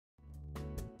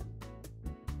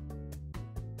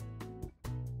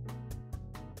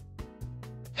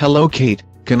Hello Kate,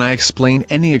 can I explain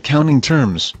any accounting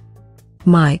terms?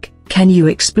 Mike, can you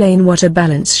explain what a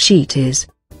balance sheet is?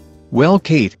 Well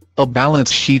Kate, a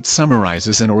balance sheet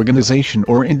summarizes an organization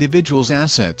or individual's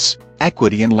assets,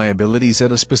 equity and liabilities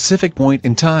at a specific point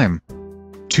in time.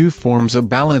 Two forms of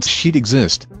balance sheet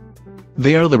exist.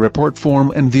 They are the report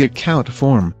form and the account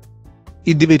form.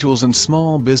 Individuals and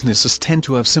small businesses tend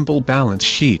to have simple balance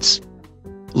sheets.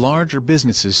 Larger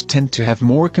businesses tend to have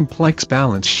more complex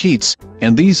balance sheets,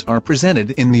 and these are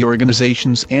presented in the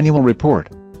organization's annual report.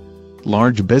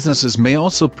 Large businesses may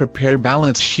also prepare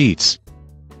balance sheets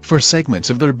for segments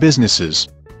of their businesses.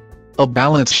 A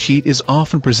balance sheet is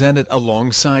often presented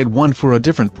alongside one for a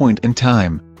different point in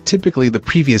time, typically the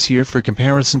previous year for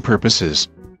comparison purposes.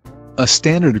 A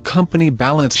standard company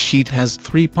balance sheet has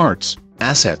three parts: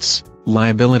 assets,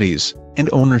 liabilities, and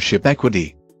ownership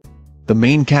equity. The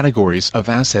main categories of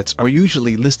assets are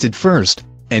usually listed first,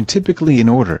 and typically in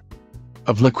order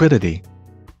of liquidity.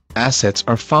 Assets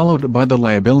are followed by the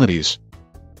liabilities.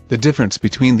 The difference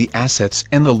between the assets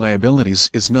and the liabilities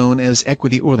is known as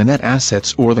equity or the net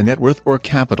assets or the net worth or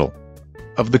capital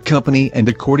of the company, and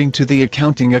according to the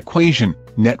accounting equation,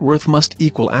 net worth must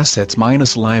equal assets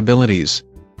minus liabilities.